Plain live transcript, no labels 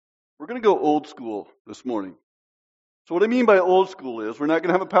We're going to go old school this morning. So what I mean by old school is we're not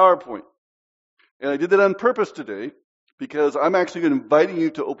going to have a PowerPoint. And I did that on purpose today because I'm actually inviting you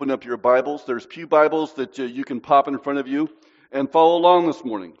to open up your Bibles. There's pew Bibles that you can pop in front of you and follow along this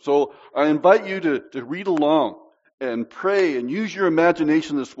morning. So I invite you to read along and pray and use your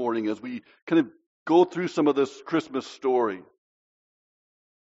imagination this morning as we kind of go through some of this Christmas story.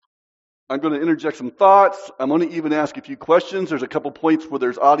 I'm going to interject some thoughts. I'm going to even ask a few questions. There's a couple points where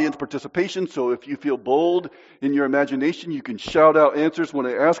there's audience participation, so if you feel bold in your imagination, you can shout out answers when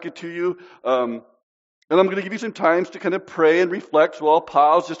I ask it to you. And I'm going to give you some times to kind of pray and reflect, so I'll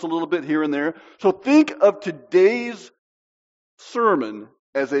pause just a little bit here and there. So think of today's sermon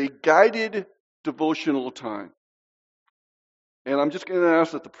as a guided devotional time. And I'm just going to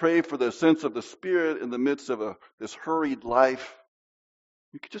ask that to pray for the sense of the Spirit in the midst of this hurried life.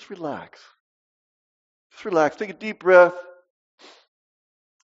 You could just relax. Just relax. Take a deep breath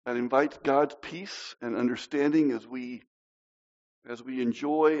and invite God's peace and understanding as we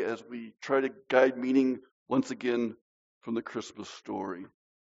enjoy, as we try to guide meaning once again from the Christmas story.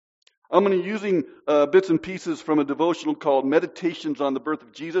 I'm going to be using bits and pieces from a devotional called Meditations on the Birth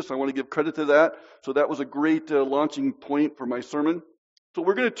of Jesus. I want to give credit to that. So that was a great launching point for my sermon. So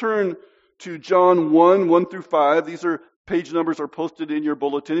we're going to turn to John 1 through 5. These are page numbers are posted in your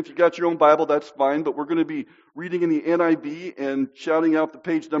bulletin. If you got your own Bible, that's fine, but we're going to be reading in the NIV and shouting out the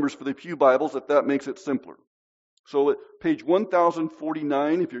page numbers for the pew Bibles if that makes it simpler. So at page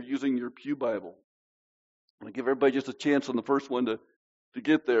 1049, if you're using your pew Bible, I'm going to give everybody just a chance on the first one to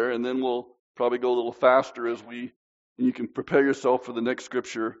get there, and then we'll probably go a little faster and you can prepare yourself for the next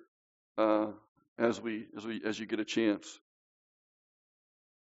scripture as you get a chance.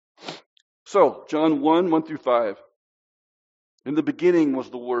 So, John 1 through 5. In the beginning was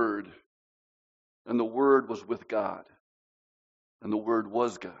the Word, and the Word was with God, and the Word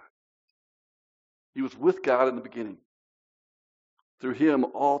was God. He was with God in the beginning. Through Him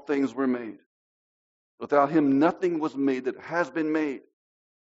all things were made. Without Him nothing was made that has been made.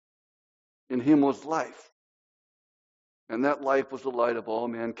 In Him was life, and that life was the light of all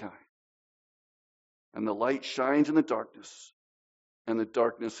mankind. And the light shines in the darkness, and the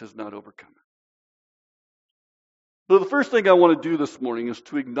darkness has not overcome it. So the first thing I want to do this morning is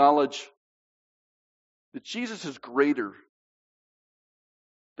to acknowledge that Jesus is greater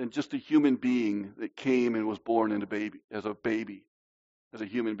than just a human being that came and was born as a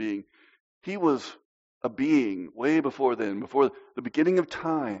human being. He was a being way before then, before the beginning of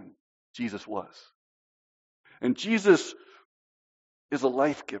time, Jesus was. And Jesus is a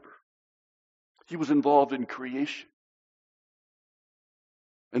life giver. He was involved in creation.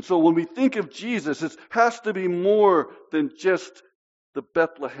 And so when we think of Jesus, it has to be more than just the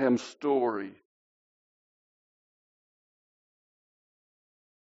Bethlehem story.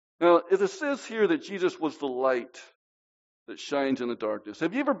 Now, it says here that Jesus was the light that shines in the darkness.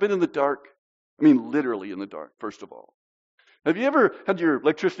 Have you ever been in the dark? I mean, literally in the dark, first of all. Have you ever had your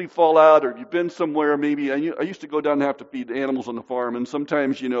electricity fall out, or have you been somewhere maybe? I used to go down and have to feed animals on the farm, and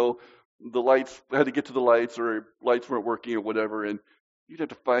sometimes, the lights, I had to get to the lights, or lights weren't working or whatever, and you'd have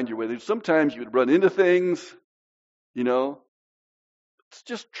to find your way. Sometimes you would run into things, It's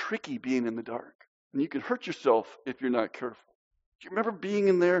just tricky being in the dark. And you can hurt yourself if you're not careful. Do you remember being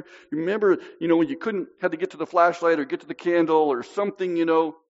in there? You remember, when you had to get to the flashlight or get to the candle or something,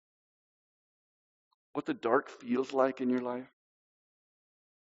 what the dark feels like in your life?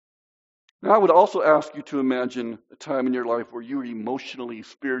 Now, I would also ask you to imagine a time in your life where you were emotionally,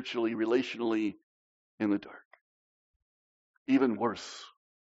 spiritually, relationally in the dark. Even worse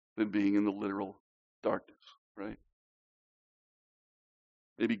than being in the literal darkness, right?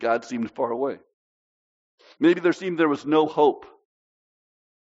 Maybe God seemed far away. Maybe there was no hope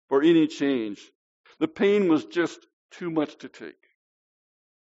for any change. The pain was just too much to take.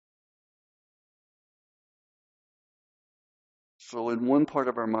 So in one part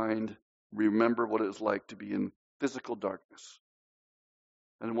of our mind, we remember what it was like to be in physical darkness.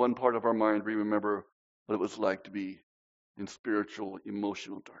 And in one part of our mind, we remember what it was like to be in spiritual,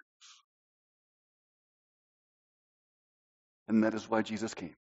 emotional darkness. And that is why Jesus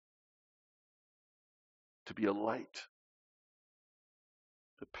came. To be a light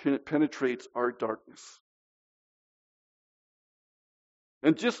that penetrates our darkness.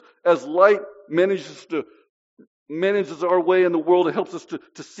 And just as light manages our way in the world, it helps us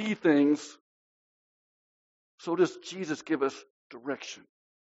to see things, so does Jesus give us direction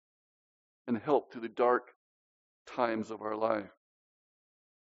and help through the dark times of our life.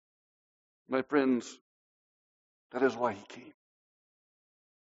 My friends, that is why He came.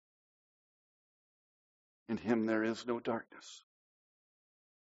 In Him there is no darkness.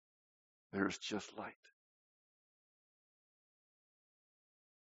 There's just light.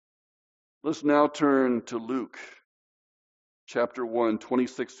 Let's now turn to Luke chapter 1,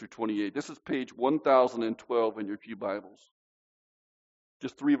 26 through 28. This is page 1012 in your pew Bibles.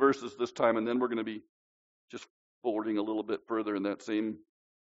 Just 3 verses this time, and then we're going to be just forwarding a little bit further in that same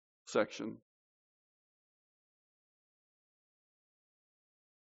section.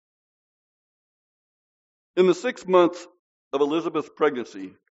 In the 6th month of Elizabeth's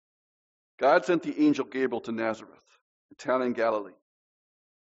pregnancy, God sent the angel Gabriel to Nazareth, a town in Galilee,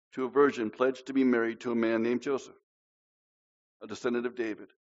 to a virgin pledged to be married to a man named Joseph, a descendant of David.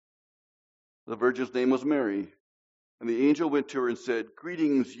 The virgin's name was Mary, and the angel went to her and said,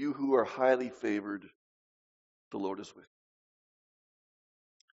 "Greetings, you who are highly favored. The Lord is with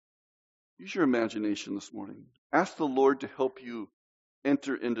you." Use your imagination this morning. Ask the Lord to help you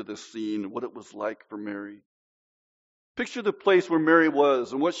enter into this scene, what it was like for Mary. Picture the place where Mary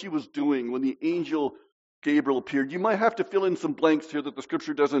was and what she was doing when the angel Gabriel appeared. You might have to fill in some blanks here that the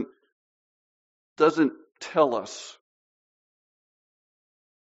scripture doesn't tell us.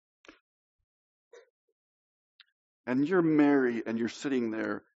 And you're Mary and you're sitting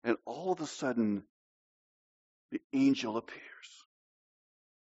there, and all of a sudden the angel appears.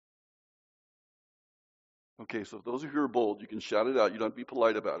 Okay, so those of you who are bold, you can shout it out. You don't have to be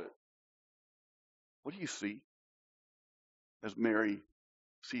polite about it. What do you see as Mary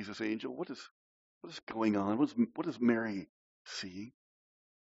sees this angel? What is going on? What does Mary see?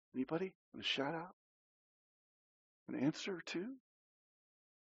 Anybody? Want to shout out? An answer or two?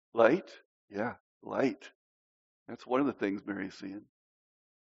 Light? Yeah, light. That's one of the things Mary's seeing.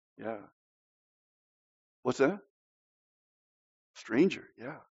 Yeah. What's that? Stranger,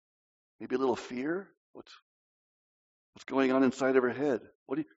 yeah. Maybe a little fear? What's going on inside of her head?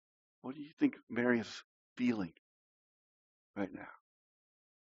 What do you think Mary is feeling right now?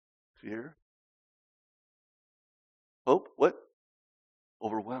 Fear? Hope? What?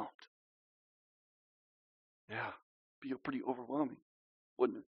 Overwhelmed. Yeah. Be pretty overwhelming,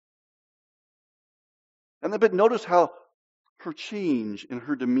 wouldn't it? And but notice how her change in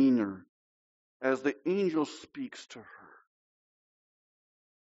her demeanor as the angel speaks to her.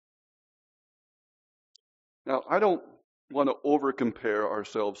 Now, I don't want to over-compare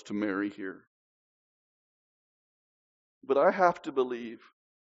ourselves to Mary here. But I have to believe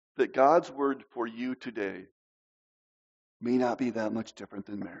that God's word for you today may not be that much different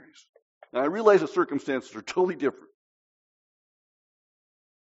than Mary's. Now, I realize the circumstances are totally different.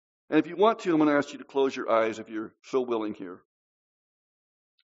 And if you want to, I'm going to ask you to close your eyes if you're so willing here.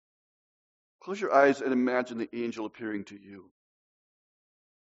 Close your eyes and imagine the angel appearing to you.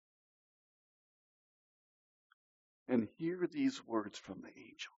 And hear these words from the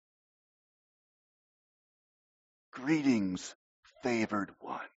angel. Greetings, favored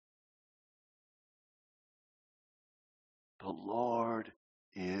one. The Lord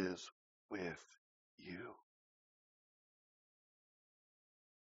is with you.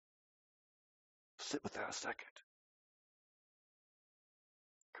 Sit with that a second.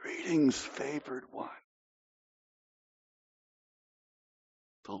 Greetings, favored one.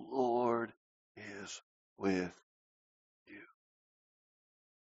 The Lord is with you.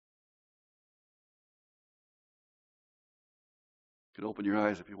 You can open your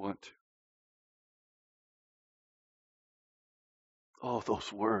eyes if you want to. Oh,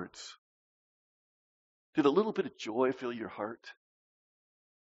 those words. Did a little bit of joy fill your heart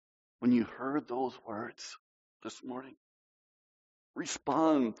when you heard those words this morning?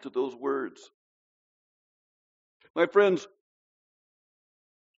 Respond to those words. My friends,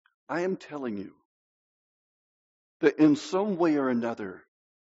 I am telling you that in some way or another,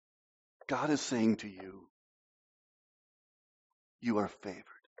 God is saying to you, you are favored.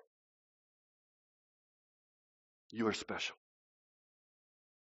 You are special.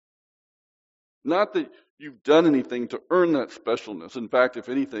 Not that you've done anything to earn that specialness. In fact, if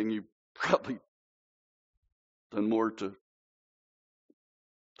anything, you've probably done more to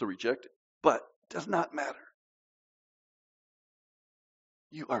reject it. But it does not matter.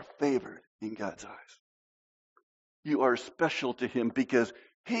 You are favored in God's eyes. You are special to Him because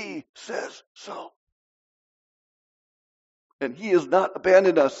He says so. And He has not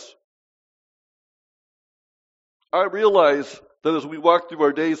abandoned us. I realize that as we walk through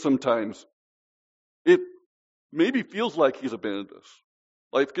our days sometimes, it maybe feels like He's abandoned us.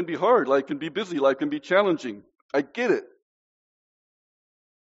 Life can be hard. Life can be busy. Life can be challenging. I get it.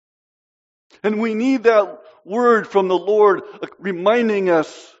 And we need that word from the Lord reminding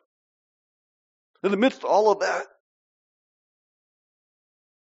us in the midst of all of that,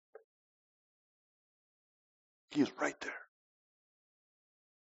 He is right there.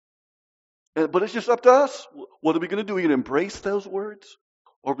 But it's just up to us. What are we going to do? Are we going to embrace those words?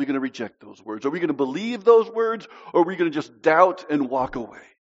 Or are we going to reject those words? Are we going to believe those words? Or are we going to just doubt and walk away?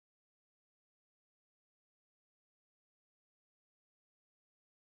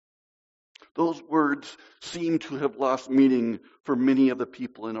 Those words seem to have lost meaning for many of the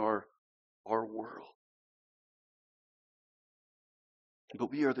people in our world.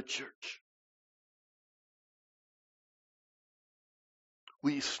 But we are the church.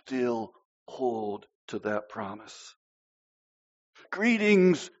 We still hold to that promise.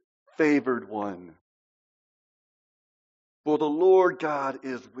 Greetings, favored one. For the Lord God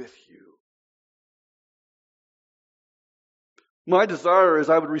is with you. My desire is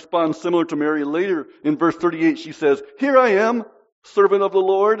I would respond similar to Mary. Later in verse 38, she says, "Here I am, servant of the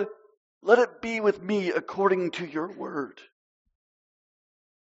Lord. Let it be with me according to your word."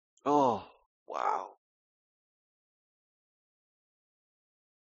 Oh, wow.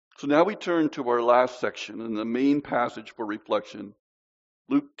 So now we turn to our last section and the main passage for reflection.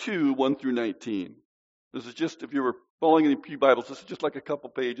 Luke 2, 1 through 19. This is just, if you were following any Pew Bibles, this is just like a couple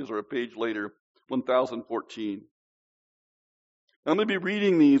pages or a page later, 1014. I'm going to be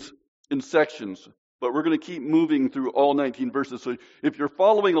reading these in sections, but we're going to keep moving through all 19 verses. So if you're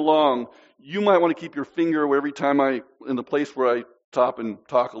following along, you might want to keep your finger every time in the place where I stop and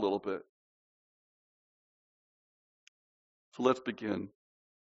talk a little bit. So let's begin.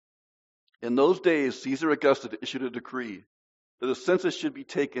 In those days, Caesar Augustus issued a decree that a census should be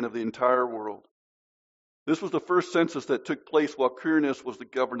taken of the entire world. This was the first census that took place while Quirinius was the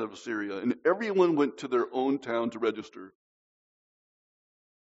governor of Syria, and everyone went to their own town to register.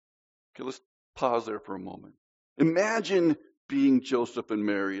 Okay, let's pause there for a moment. Imagine being Joseph and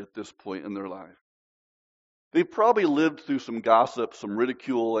Mary at this point in their life. They probably lived through some gossip, some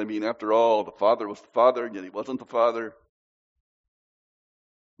ridicule. I mean, after all, the father was the father, yet he wasn't the father.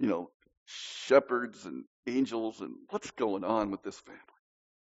 You know, shepherds and angels, and what's going on with this family?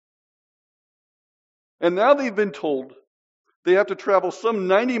 And now they've been told they have to travel some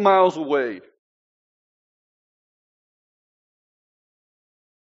 90 miles away.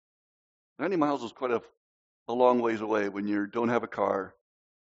 90 miles is quite a long ways away when you don't have a car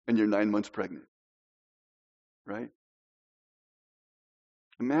and you're 9 months pregnant, right?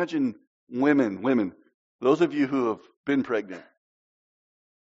 Imagine women, those of you who have been pregnant,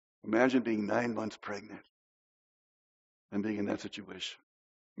 imagine being 9 months pregnant and being in that situation.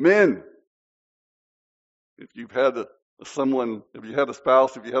 Men, if you've had someone, if you had a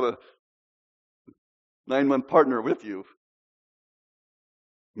spouse, if you had a 9-month partner with you,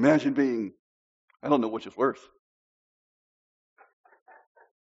 imagine being, I don't know which is worse.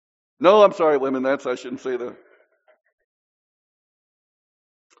 No, I'm sorry, women, I shouldn't say that.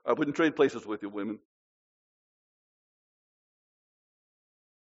 I wouldn't trade places with you, women.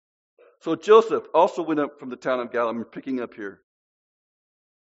 So Joseph also went up from the town of Galilee. I'm picking up here.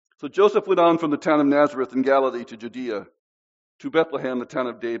 So Joseph went on from the town of Nazareth in Galilee to Judea, to Bethlehem, the town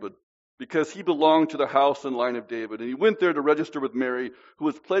of David, because he belonged to the house and line of David. And he went there to register with Mary, who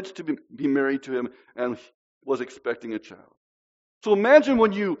was pledged to be married to him and was expecting a child. So imagine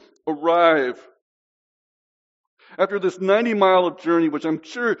when you arrive after this 90-mile journey, which I'm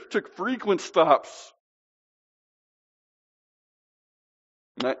sure took frequent stops.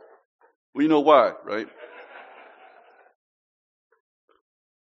 We know why, right?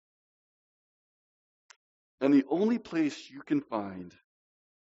 And the only place you can find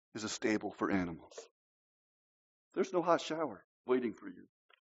is a stable for animals. There's no hot shower waiting for you.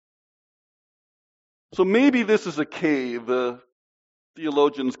 So maybe this is a cave.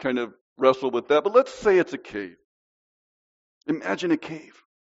 Theologians kind of wrestle with that, but let's say it's a cave. Imagine a cave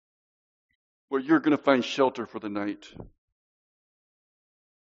where you're going to find shelter for the night.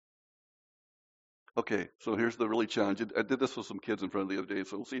 Okay, so here's the really challenge. I did this with some kids in front of the other day,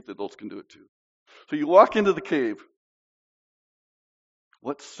 so we'll see if the adults can do it too. So you walk into the cave.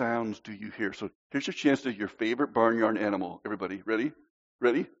 What sounds do you hear? So here's your chance to your favorite barnyard animal. Everybody, ready?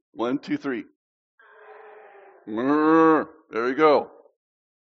 Ready? 1, 2, 3. There you go.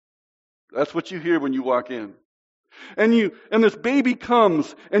 That's what you hear when you walk in. And this baby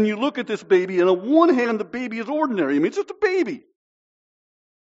comes, and you look at this baby, and on one hand, the baby is ordinary. I mean, it's just a baby.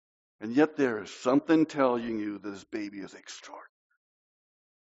 And yet there is something telling you that this baby is extraordinary.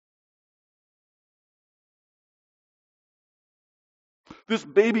 This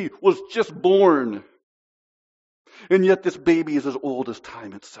baby was just born. And yet this baby is as old as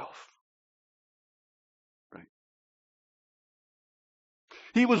time itself. Right?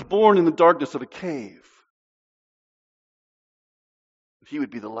 He was born in the darkness of a cave. He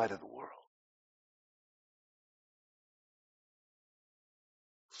would be the light of the world.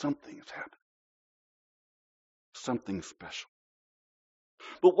 Something is happening. something special.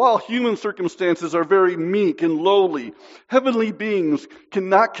 But while human circumstances are very meek and lowly, heavenly beings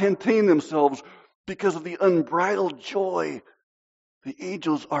cannot contain themselves because of the unbridled joy the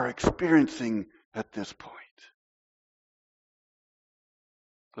angels are experiencing at this point.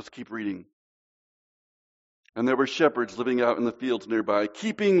 Let's keep reading. And there were shepherds living out in the fields nearby,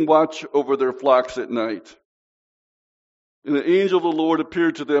 keeping watch over their flocks at night. And the angel of the Lord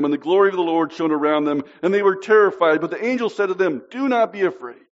appeared to them, and the glory of the Lord shone around them, and they were terrified. But the angel said to them, "Do not be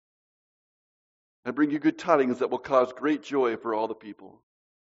afraid. I bring you good tidings that will cause great joy for all the people.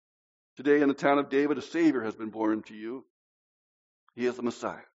 Today in the town of David, a Savior has been born to you. He is the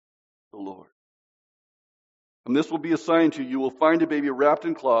Messiah, the Lord. And this will be a sign to you. You will find a baby wrapped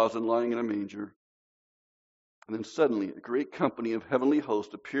in cloths and lying in a manger." And then suddenly a great company of heavenly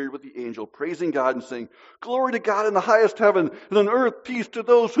hosts appeared with the angel, praising God and saying, "Glory to God in the highest heaven, and on earth peace to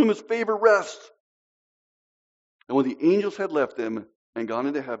those whom his favor rests." And when the angels had left them and gone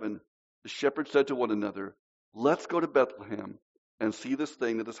into heaven, the shepherds said to one another, "Let's go to Bethlehem and see this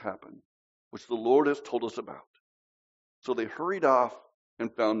thing that has happened, which the Lord has told us about." So they hurried off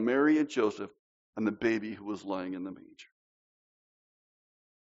and found Mary and Joseph and the baby who was lying in the manger.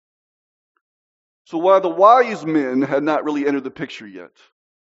 So while the wise men had not really entered the picture yet,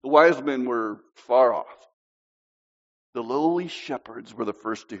 the wise men were far off, the lowly shepherds were the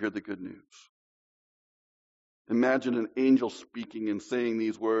first to hear the good news. Imagine an angel speaking and saying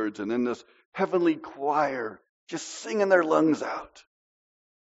these words, and then this heavenly choir just singing their lungs out.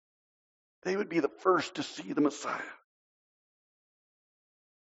 They would be the first to see the Messiah.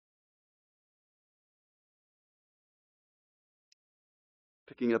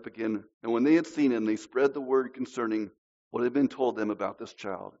 Picking up again, and when they had seen him, they spread the word concerning what had been told them about this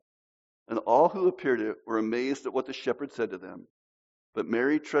child. And all who appeared it were amazed at what the shepherd said to them. But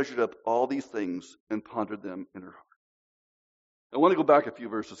Mary treasured up all these things and pondered them in her heart. I want to go back a few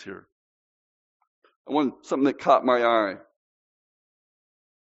verses here. I want something that caught my eye.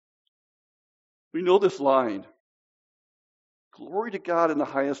 We know this line. Glory to God in the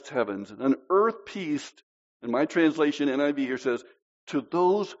highest heavens, and on earth peace, and my translation, NIV here says, to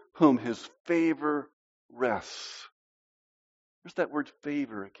those whom his favor rests. There's that word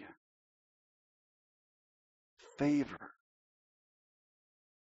favor again. Favor.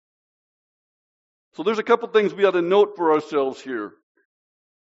 So there's a couple things we ought to note for ourselves here.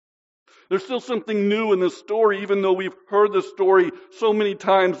 There's still something new in this story. Even though we've heard this story so many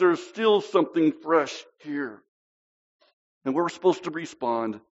times, there's still something fresh here. And we're supposed to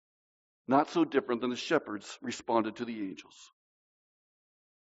respond not so different than the shepherds responded to the angels.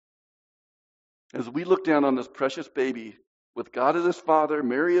 As we look down on this precious baby with God as his father,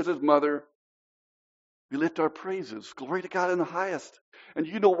 Mary as his mother, we lift our praises. Glory to God in the highest. And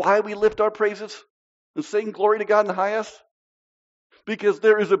you know why we lift our praises and sing glory to God in the highest? Because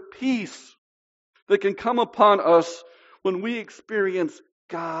there is a peace that can come upon us when we experience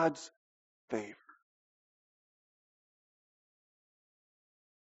God's favor.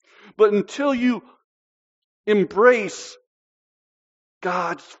 But until you embrace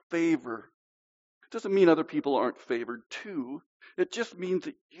God's favor, it doesn't mean other people aren't favored too. It just means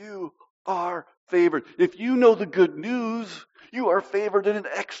that you are favored. If you know the good news, you are favored in an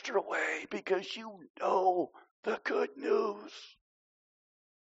extra way because you know the good news.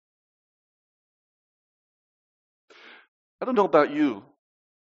 I don't know about you,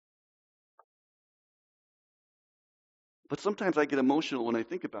 but sometimes I get emotional when I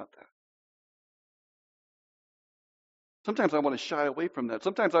think about that. Sometimes I want to shy away from that.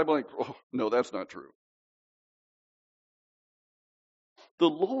 Sometimes I'm like, oh, no, that's not true. The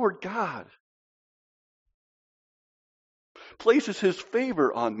Lord God places his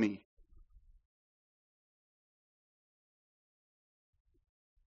favor on me.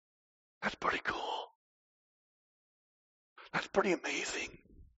 That's pretty cool. That's pretty amazing.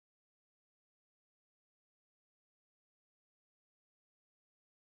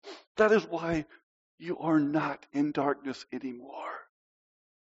 That is why you are not in darkness anymore.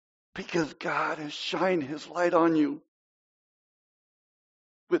 Because God has shined his light on you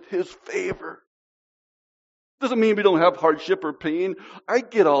with his favor. Doesn't mean we don't have hardship or pain. I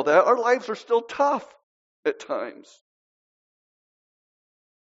get all that. Our lives are still tough at times.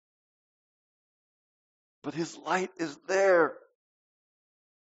 But his light is there.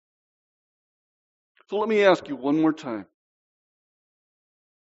 So let me ask you one more time.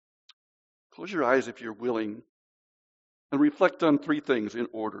 Close your eyes if you're willing and reflect on three things in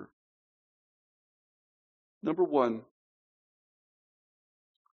order. Number one,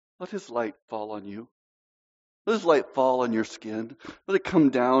 let his light fall on you. Let his light fall on your skin. Let it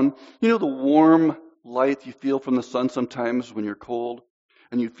come down. You know the warm light you feel from the sun sometimes when you're cold,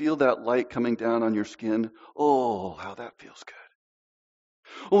 and you feel that light coming down on your skin? Oh, how that feels good.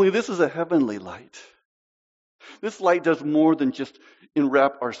 Only this is a heavenly light. This light does more than just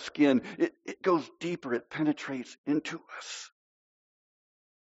enwrap our skin. It goes deeper. It penetrates into us.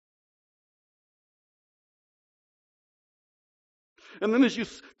 And then as you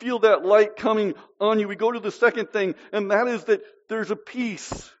feel that light coming on you, we go to the second thing, and that is that there's a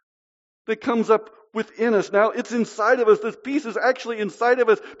peace that comes up within us. Now, it's inside of us. This peace is actually inside of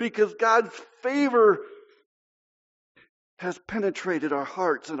us because God's favor has penetrated our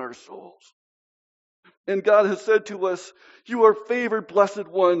hearts and our souls. And God has said to us, "You are favored, blessed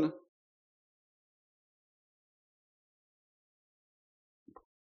one."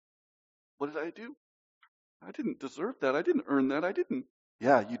 What did I do? I didn't deserve that. I didn't earn that. I didn't.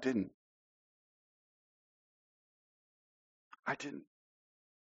 Yeah, you didn't. I didn't.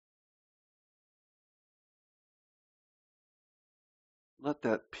 Let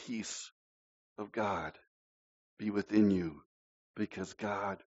that peace of God be within you because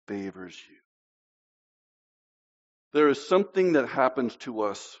God favors you. There is something that happens to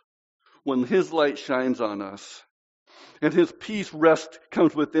us when His light shines on us and His peace rest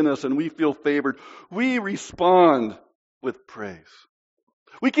comes within us and we feel favored. We respond with praise.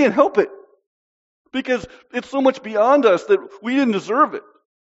 We can't help it because it's so much beyond us that we didn't deserve it.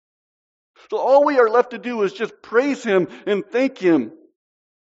 So all we are left to do is just praise Him and thank Him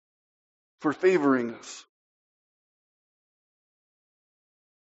for favoring us.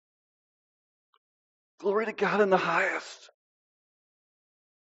 Glory to God in the highest.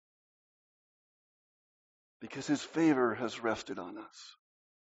 Because His favor has rested on us.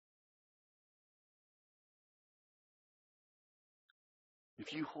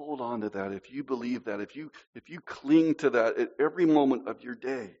 If you hold on to that, if you believe that, if you cling to that at every moment of your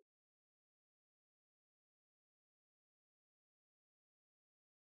day,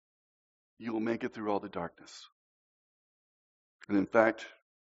 you will make it through all the darkness. And in fact,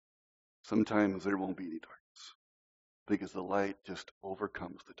 sometimes there won't be any darkness because the light just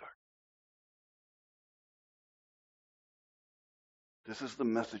overcomes the darkness. This is the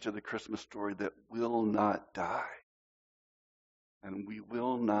message of the Christmas story that will not die. And we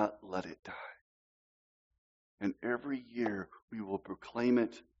will not let it die. And every year we will proclaim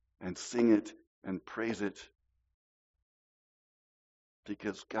it and sing it and praise it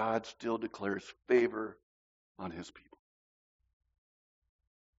because God still declares favor on His people.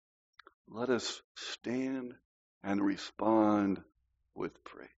 Let us stand and respond with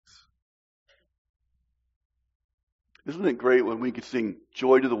praise. Isn't it great when we can sing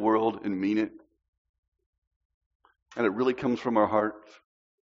joy to the world and mean it? And it really comes from our hearts.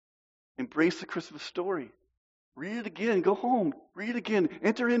 Embrace the Christmas story. Read it again. Go home. Read it again.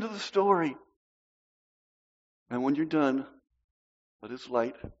 Enter into the story. And when you're done, let His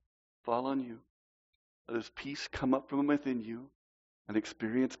light fall on you. Let His peace come up from within you and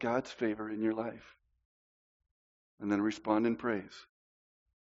experience God's favor in your life. And then respond in praise.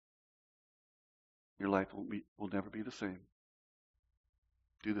 Your life will never be the same.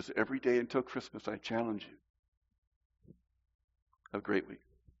 Do this every day until Christmas. I challenge you. Have a great week.